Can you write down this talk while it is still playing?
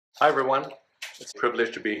Hi everyone, it's a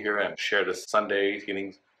privilege to be here and share this Sunday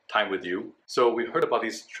healing time with you. So we heard about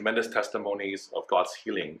these tremendous testimonies of God's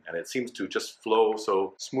healing, and it seems to just flow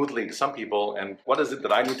so smoothly to some people. And what is it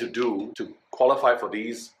that I need to do to qualify for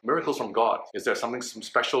these miracles from God? Is there some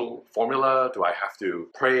special formula? Do I have to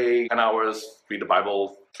pray 10 hours, read the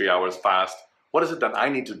Bible, 3 hours, fast? What is it that I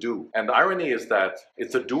need to do? And the irony is that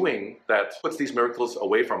it's the doing that puts these miracles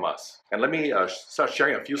away from us. And let me start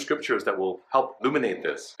sharing a few scriptures that will help illuminate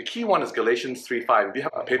this. The key one is Galatians 3:5. If you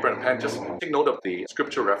have a paper and a pen, just take note of the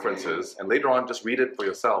scripture references and later on just read it for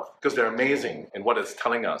yourself because they're amazing in what it's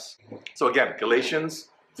telling us. So again, Galatians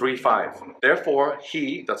 3:5. Therefore,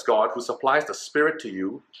 he, that's God, who supplies the Spirit to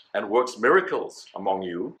you and works miracles among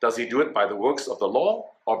you, does he do it by the works of the law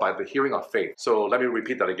or by the hearing of faith? So let me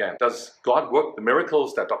repeat that again. Does God work the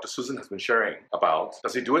miracles that Dr. Susan has been sharing about?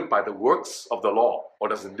 Does he do it by the works of the law or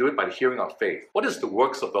does he do it by the hearing of faith? What is the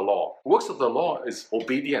works of the law? The works of the law is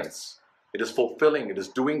obedience. It is fulfilling. It is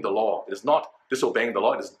doing the law. It is not disobeying the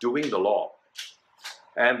law. It is doing the law.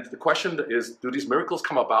 And the question is, do these miracles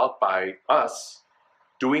come about by us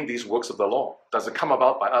doing these works of the law? Does it come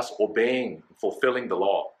about by us obeying, fulfilling the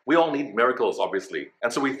law? We all need miracles, obviously.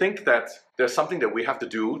 And so we think that there's something that we have to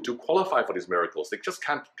do to qualify for these miracles. They just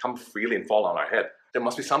can't come freely and fall on our head. There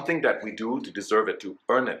must be something that we do to deserve it, to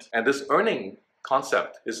earn it. And this earning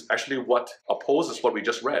concept is actually what opposes what we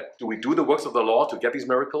just read. Do we do the works of the law to get these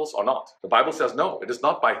miracles or not? The Bible says no. It is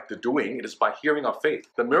not by the doing, it is by hearing of faith.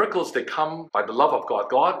 The miracles, they come by the love of God.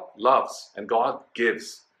 God loves and God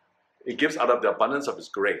gives. He gives out of the abundance of His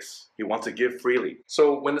grace. He wants to give freely.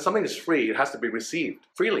 So when something is free, it has to be received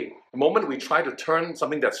freely. The moment we try to turn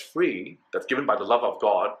something that's free, that's given by the love of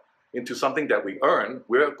God, into something that we earn,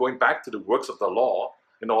 we're going back to the works of the law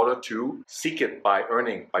in order to seek it by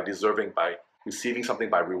earning, by deserving, by receiving something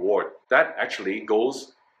by reward. That actually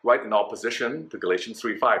goes right in opposition to Galatians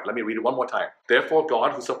 3:5. Let me read it one more time. Therefore,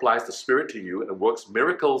 God, who supplies the Spirit to you and works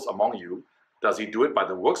miracles among you, does he do it by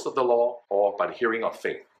the works of the law or by the hearing of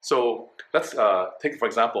faith? So let's take, for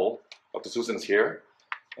example, Dr. Susan's here,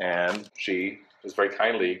 and she is very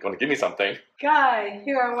kindly going to give me something. Guy,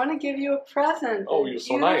 here, I want to give you a present. Oh, you're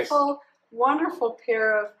so nice. Beautiful, wonderful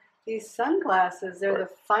pair of these sunglasses. They're the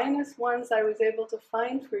finest ones I was able to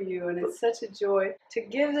find for you, and it's such a joy to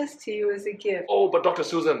give this to you as a gift. Oh, but Dr.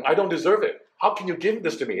 Susan, I don't deserve it. How can you give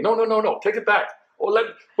this to me? No, take it back. Oh,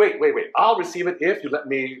 wait. I'll receive it if you let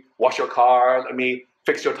me wash your car, let me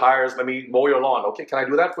fix your tires, let me mow your lawn. Okay, can I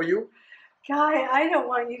do that for you? Guy, I don't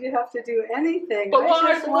want you to have to do anything. But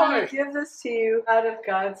I just want to give this to you out of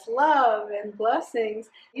God's love and blessings.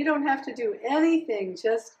 You don't have to do anything.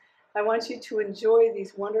 Just, I want you to enjoy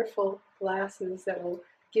these wonderful glasses that will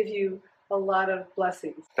give you a lot of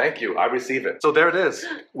blessings. Thank you. I receive it. So there it is.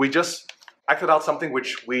 We just acted out something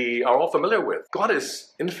which we are all familiar with. God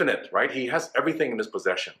is infinite, right? He has everything in His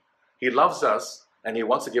possession. He loves us and He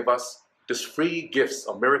wants to give us this free gifts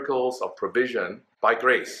of miracles, of provision by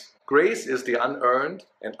grace. Grace is the unearned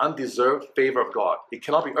and undeserved favor of God. It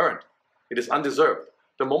cannot be earned. It is undeserved.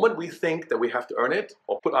 The moment we think that we have to earn it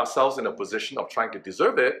or put ourselves in a position of trying to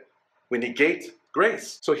deserve it, we negate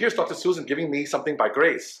grace. So here's Dr. Susan giving me something by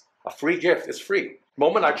grace. A free gift is free. The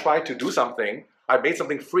moment I try to do something, I made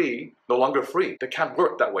something free, no longer free. It can't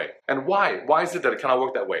work that way. And why? Why is it that it cannot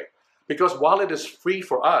work that way? Because while it is free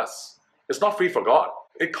for us, it's not free for God.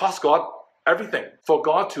 It costs God everything. For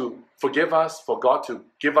God to forgive us, for God to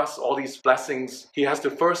give us all these blessings, He has to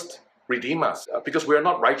first redeem us. Because we are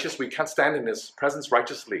not righteous, we can't stand in His presence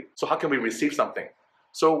righteously. So how can we receive something?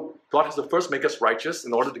 So God has to first make us righteous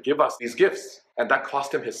in order to give us these gifts. And that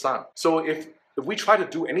cost Him His Son. So if we try to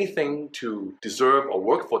do anything to deserve or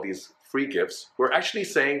work for these free gifts, we're actually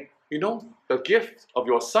saying, you know, the gift of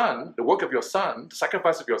your Son, the work of your Son, the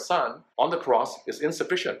sacrifice of your Son on the cross is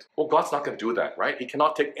insufficient. Well, God's not going to do that, right? He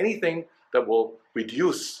cannot take anything that will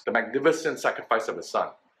reduce the magnificent sacrifice of His Son.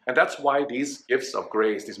 And that's why these gifts of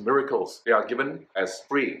grace, these miracles, they are given as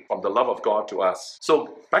free from the love of God to us.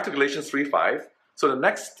 So back to Galatians 3:5. So the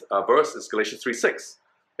next verse is Galatians 3:6.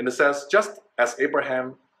 And it says, just as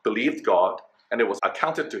Abraham believed God, and it was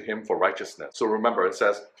accounted to him for righteousness. So remember, it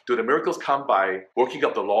says, do the miracles come by working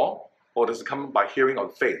of the law, or does it come by hearing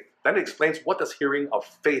of faith? Then it explains, what does hearing of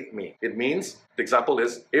faith mean? It means, the example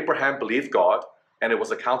is, Abraham believed God, and it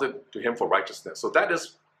was accounted to him for righteousness. So that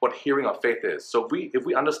is what hearing of faith is. So if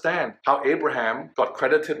we understand how Abraham got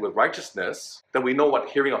credited with righteousness, then we know what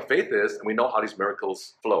hearing of faith is, and we know how these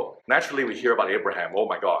miracles flow. Naturally, we hear about Abraham. Oh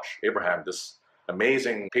my gosh, Abraham, this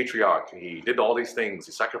amazing patriarch. He did all these things.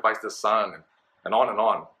 He sacrificed his son, and on and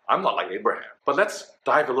on. I'm not like Abraham. But let's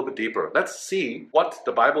dive a little bit deeper. Let's see what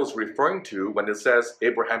the Bible is referring to when it says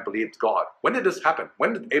Abraham believed God. When did this happen?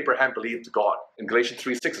 When did Abraham believe God? In Galatians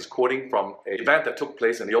 3:6 is quoting from an event that took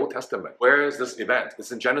place in the Old Testament. Where is this event?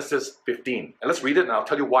 It's in Genesis 15. And let's read it and I'll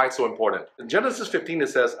tell you why it's so important. In Genesis 15 it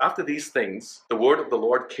says, after these things, the word of the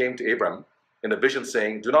Lord came to Abram in a vision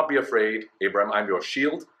saying, do not be afraid, Abram, I'm your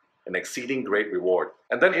shield, an exceeding great reward.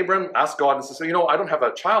 And then Abram asked God and says, I don't have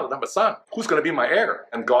a child, I don't have a son. Who's going to be my heir?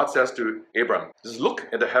 And God says to Abram, just look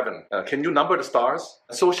into heaven. Can you number the stars?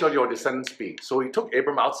 And so shall your descendants be. So he took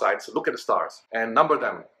Abram outside and said, look at the stars and number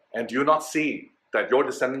them. And do you not see that your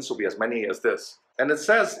descendants will be as many as this? And it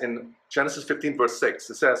says in Genesis 15 verse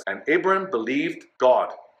 6, it says, and Abram believed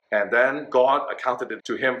God. And then God accounted it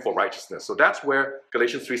to him for righteousness. So that's where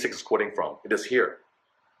Galatians 3:6 is quoting from. It is here.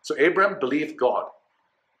 So Abram believed God.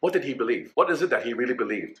 What did he believe? What is it that he really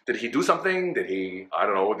believed? Did he do something? Did he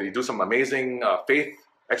do some amazing faith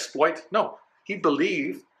exploit? No. He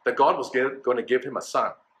believed that God was going to give him a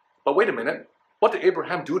son. But wait a minute. What did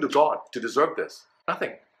Abraham do to God to deserve this?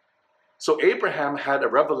 Nothing. So Abraham had a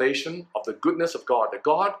revelation of the goodness of God. That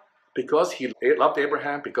God, because he loved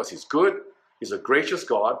Abraham, because he's good, he's a gracious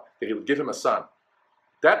God, that he would give him a son.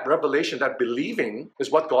 That revelation, that believing, is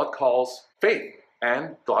what God calls faith.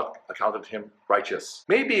 And God accounted him righteous.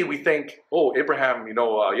 Maybe we think, oh, Abraham,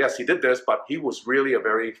 yes, he did this, but he was really a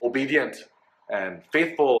very obedient and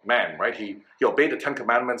faithful man, right? He obeyed the 10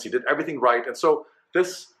 Commandments, he did everything right. And so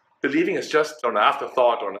this believing is just an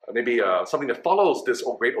afterthought or maybe something that follows this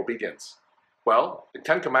great obedience. Well, the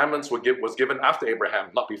 10 Commandments was given after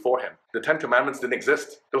Abraham, not before him. The 10 Commandments didn't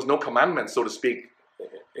exist. There was no commandments, so to speak,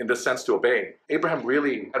 in this sense to obey. Abraham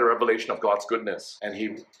really had a revelation of God's goodness, and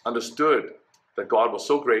he understood that God was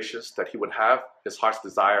so gracious that he would have his heart's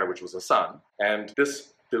desire, which was a son. And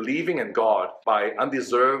this believing in God by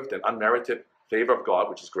undeserved and unmerited favor of God,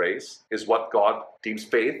 which is grace, is what God deems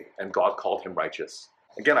faith, and God called him righteous.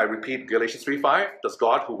 Again, I repeat Galatians 3:5. Does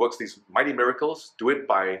God who works these mighty miracles do it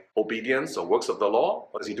by obedience or works of the law?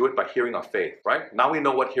 Or does he do it by hearing of faith, right? Now we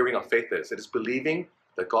know what hearing of faith is. It is believing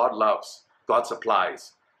that God loves, God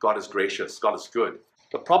supplies, God is gracious, God is good.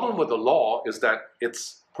 The problem with the law is that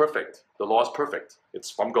it's perfect. The law is perfect.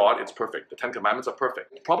 It's from God, it's perfect. The 10 Commandments are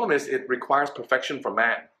perfect. The problem is it requires perfection from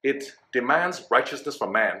man. It demands righteousness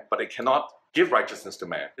from man, but it cannot give righteousness to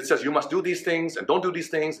man. It says you must do these things and don't do these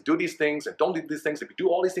things, do these things and don't do these things. If you do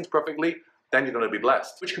all these things perfectly, then you're going to be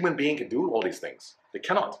blessed. Which human being can do all these things? They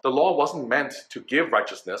cannot. The law wasn't meant to give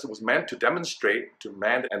righteousness. It was meant to demonstrate to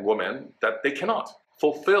man and woman that they cannot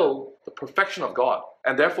fulfill the perfection of God.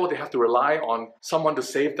 And therefore they have to rely on someone to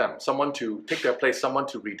save them, someone to take their place, someone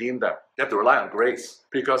to redeem them. They have to rely on grace.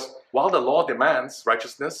 Because while the law demands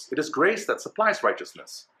righteousness, it is grace that supplies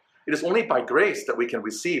righteousness. It is only by grace that we can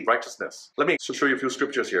receive righteousness. Let me show you a few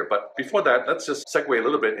scriptures here. But before that, let's just segue a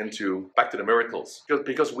little bit back to the miracles.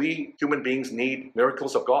 Because we human beings need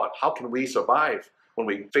miracles of God. How can we survive when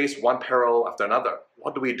we face one peril after another?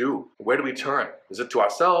 What do we do? Where do we turn? Is it to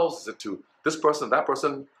ourselves? Is it to this person, that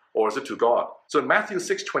person? Or is it to God? So in Matthew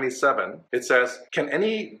 6:27, it says, can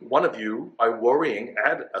any one of you, by worrying,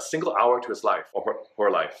 add a single hour to his life or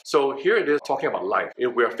her life? So here it is talking about life.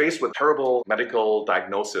 If we're faced with terrible medical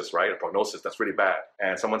diagnosis, right? A prognosis that's really bad.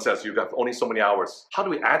 And someone says, you've got only so many hours. How do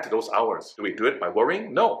we add to those hours? Do we do it by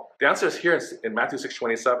worrying? No. The answer is here in Matthew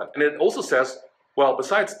 6:27. And it also says, well,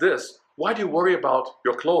 besides this, why do you worry about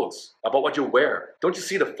your clothes, about what you wear? Don't you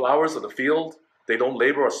see the flowers of the field? They don't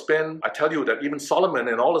labor or spin. I tell you that even Solomon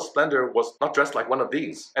in all his splendor was not dressed like one of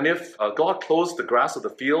these. And if God clothes the grass of the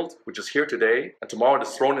field, which is here today, and tomorrow it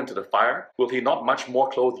is thrown into the fire, will he not much more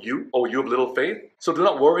clothe you, O you of little faith? So do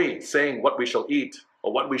not worry, saying what we shall eat,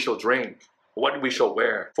 or what we shall drink, or what we shall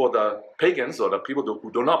wear. For the pagans, or the people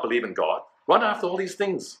who do not believe in God, run after all these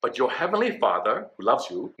things. But your heavenly Father, who loves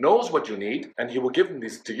you, knows what you need, and he will give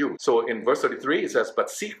these to you. So in verse 33, it says, but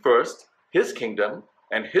seek first his kingdom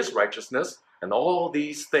and his righteousness, and all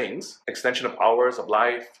these things, extension of hours of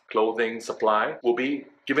life, clothing, supply, will be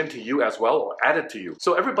given to you as well, or added to you.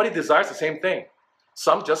 So everybody desires the same thing.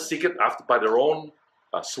 Some just seek it by their own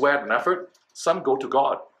sweat and effort. Some go to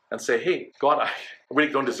God and say, hey, God, I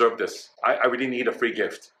really don't deserve this. I really need a free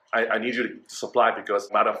gift. I need you to supply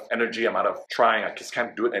because I'm out of energy, I'm out of trying, I just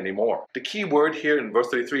can't do it anymore. The key word here in verse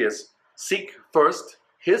 33 is, seek first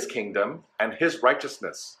his kingdom and his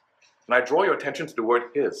righteousness. And I draw your attention to the word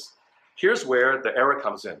his. Here's where the error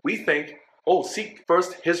comes in. We think, oh, seek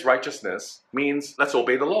first his righteousness means let's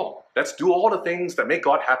obey the law. Let's do all the things that make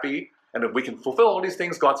God happy. And if we can fulfill all these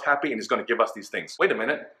things, God's happy and he's going to give us these things. Wait a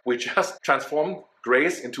minute. We just transformed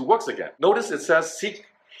grace into works again. Notice it says seek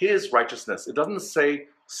his righteousness. It doesn't say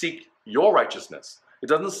seek your righteousness. It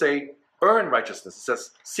doesn't say earn righteousness. It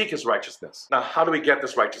says seek his righteousness. Now, how do we get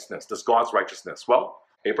this righteousness, this God's righteousness? Well,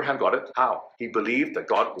 Abraham got it. How? He believed that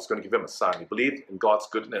God was going to give him a son. He believed in God's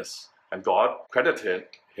goodness, and God credited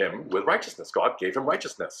him with righteousness. God gave him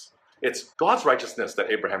righteousness. It's God's righteousness that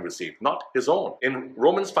Abraham received, not his own. In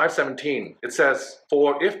Romans 5:17, it says,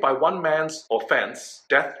 "For if by one man's offense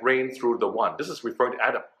death reigned through the one." This is referring to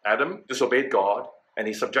Adam. Adam disobeyed God, and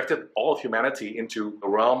he subjected all of humanity into the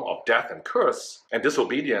realm of death and curse and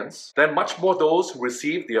disobedience. Then much more those who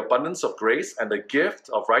receive the abundance of grace and the gift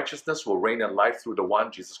of righteousness will reign in life through the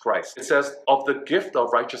one, Jesus Christ. It says, of the gift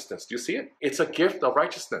of righteousness. Do you see it? It's a gift of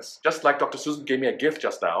righteousness. Just like Dr. Susan gave me a gift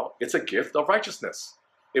just now, it's a gift of righteousness.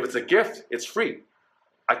 If it's a gift, it's free.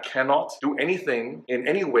 I cannot do anything in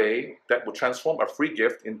any way that will transform a free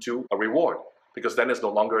gift into a reward, because then it's no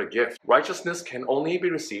longer a gift. Righteousness can only be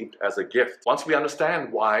received as a gift. Once we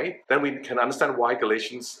understand why, then we can understand why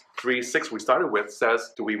Galatians 3:6 we started with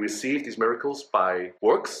says, do we receive these miracles by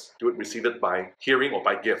works? Do we receive it by hearing or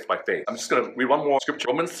by gift, by faith? I'm just going to read one more scripture.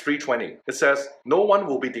 Romans 3:20. It says, no one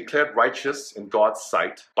will be declared righteous in God's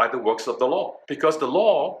sight by the works of the law, because the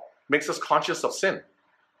law makes us conscious of sin.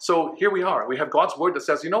 So here we are. We have God's word that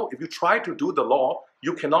says, if you try to do the law,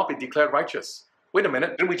 you cannot be declared righteous. Wait a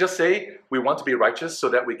minute, didn't we just say we want to be righteous so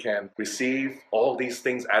that we can receive all these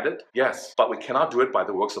things added? Yes, but we cannot do it by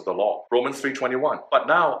the works of the law. Romans 3:21. But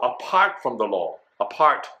now, apart from the law,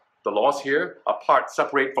 the law's here,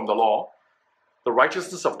 separate from the law, the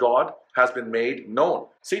righteousness of God has been made known.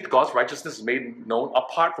 See, God's righteousness is made known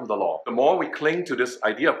apart from the law. The more we cling to this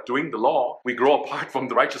idea of doing the law, we grow apart from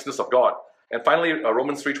the righteousness of God. And finally,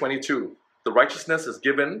 Romans 3:22. The righteousness is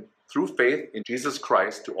given through faith in Jesus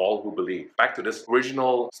Christ to all who believe. Back to this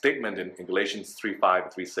original statement in Galatians 3:5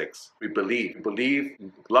 and 3:6. We believe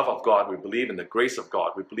in the love of God. We believe in the grace of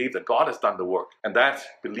God. We believe that God has done the work. And that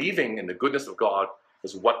believing in the goodness of God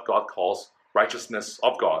is what God calls righteousness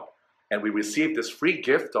of God. And we receive this free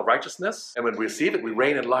gift of righteousness. And when we receive it, we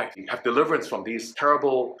reign in life. We have deliverance from these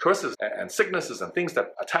terrible curses and sicknesses and things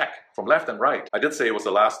that attack from left and right. I did say it was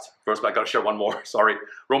the last verse, but I got to share one more. Sorry.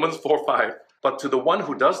 Romans 4:5. But to the one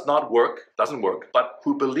who doesn't work, but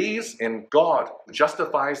who believes in God, who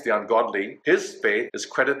justifies the ungodly, his faith is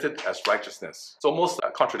credited as righteousness. It's almost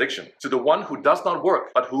a contradiction. To the one who does not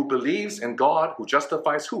work, but who believes in God, who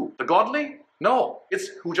justifies who? The godly? No, it's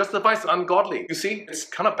who justifies the ungodly. You see, it's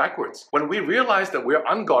kind of backwards. When we realize that we're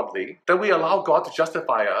ungodly, then we allow God to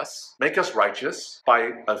justify us, make us righteous by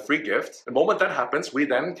a free gift. The moment that happens, we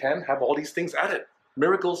then can have all these things added.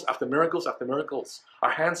 Miracles after miracles after miracles.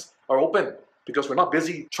 Our hands are open because we're not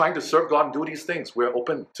busy trying to serve God and do these things. We're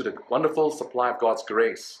open to the wonderful supply of God's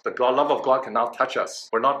grace. The love of God can now touch us.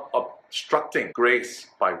 We're not obstructing grace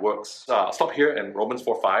by works. I'll stop here in Romans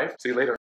 4:5. See you later.